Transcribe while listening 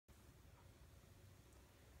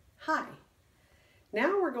Hi.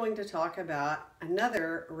 Now we're going to talk about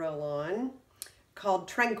another roll-on called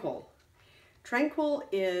Tranquil. Tranquil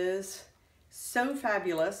is so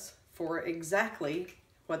fabulous for exactly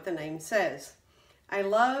what the name says. I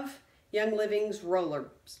love Young Living's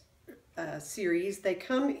roller series. They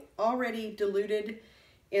come already diluted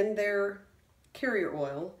in their carrier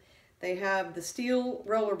oil. They have the steel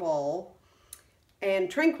roller ball,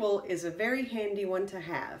 and Tranquil is a very handy one to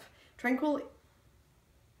have. Tranquil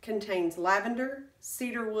contains lavender,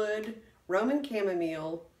 cedarwood, Roman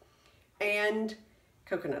chamomile, and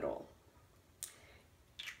coconut oil.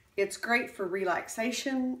 It's great for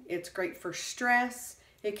relaxation. It's great for stress.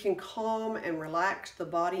 It can calm and relax the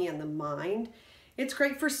body and the mind. It's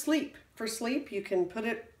great for sleep. For sleep, you can put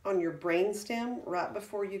it on your brain stem right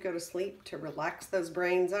before you go to sleep to relax those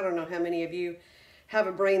brains. I don't know how many of you have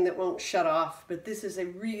a brain that won't shut off, but this is a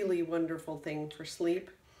really wonderful thing for sleep.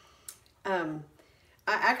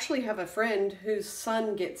 I actually have a friend whose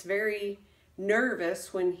son gets very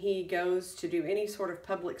nervous when he goes to do any sort of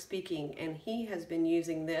public speaking, and he has been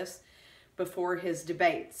using this before his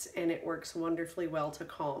debates, and it works wonderfully well to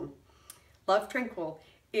calm. Love Tranquil.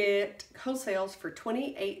 It wholesales for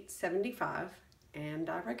 $28.75, and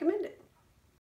I recommend it.